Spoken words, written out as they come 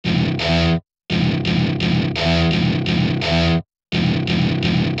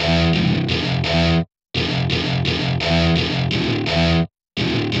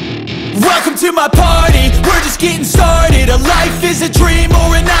to my party, we're just getting started. A life is a dream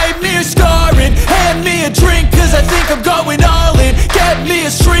or a nightmare scarring. Hand me a drink cause I think I'm going all in. Get me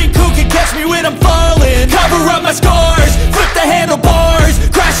a shrink who can catch me when I'm falling. Cover up my scars, flip the handlebars,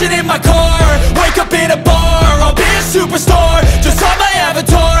 crashing in my car, wake up in a bar. I'll be a superstar, just on my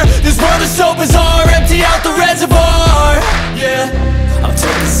avatar. This world is so bizarre, empty out the reservoir. Yeah, I'm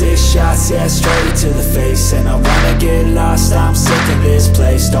taking 6 shots, yeah, straight to the face. And I wanna get lost, I'm sick of this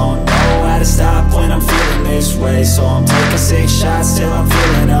place. Don't know how to stop when I'm feeling this way. So I'm taking 6 shots till I'm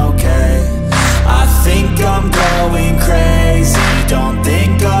feeling okay. I think I'm going crazy, don't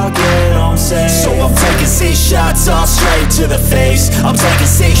think I'll get home safe. So I'm taking 6 shots, all straight to the face. I'm taking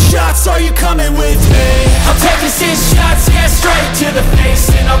 6 shots, are you coming with me? I'm taking 6 shots, yeah, straight to the face.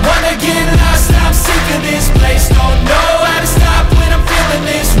 And I wanna get lost, I'm sick of this place. Don't know how to stop when I'm feeling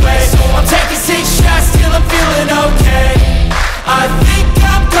this way. So I'm taking 6 shots till I'm feeling okay. I think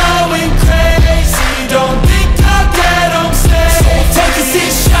I'm going crazy, don't think I'll get home safe. So I'm taking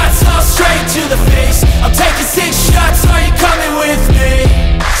 6 shots, all straight to the face. I'm taking 6 shots, are you coming with me?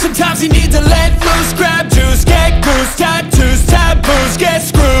 Sometimes you need to let loose, grab juice, get goose, tattoos, taboos, get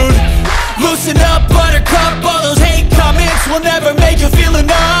screwed. Loosen up, buttercup, all those hate comments will never make you feel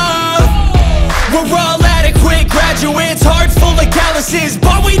enough. We're all adequate graduates, heart full of calluses,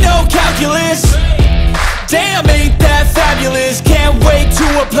 but we know calculus. Damn, ain't that fabulous? Can't wait to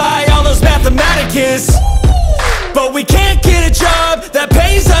apply all those mathematicus. But we can't get a job that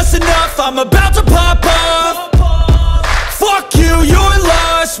pays us enough. I'm about to pop off. Fuck you, you're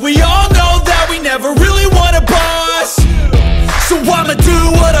lost. We all know that we never really want a boss. So I'ma do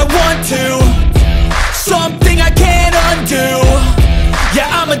what I want to, something I can't undo. Yeah,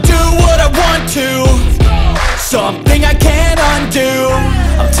 I'ma do what I want to, something I can't undo.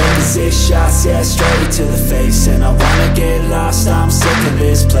 I'm taking 6 shots, yeah, straight to the face. And I wanna get lost, I'm sick of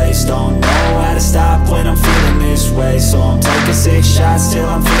this place. Don't know how to stop when I'm feeling this way. So I'm taking 6 shots till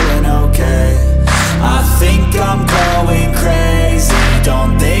I'm feeling okay. I think I'm going crazy,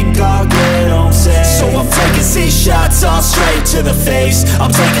 don't think I'll get home safe. So I'm taking 6 shots, all straight to the face.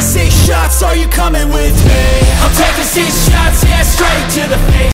 I'm taking 6 shots, are you coming with me? I'm taking 6 shots, yeah, straight to the face.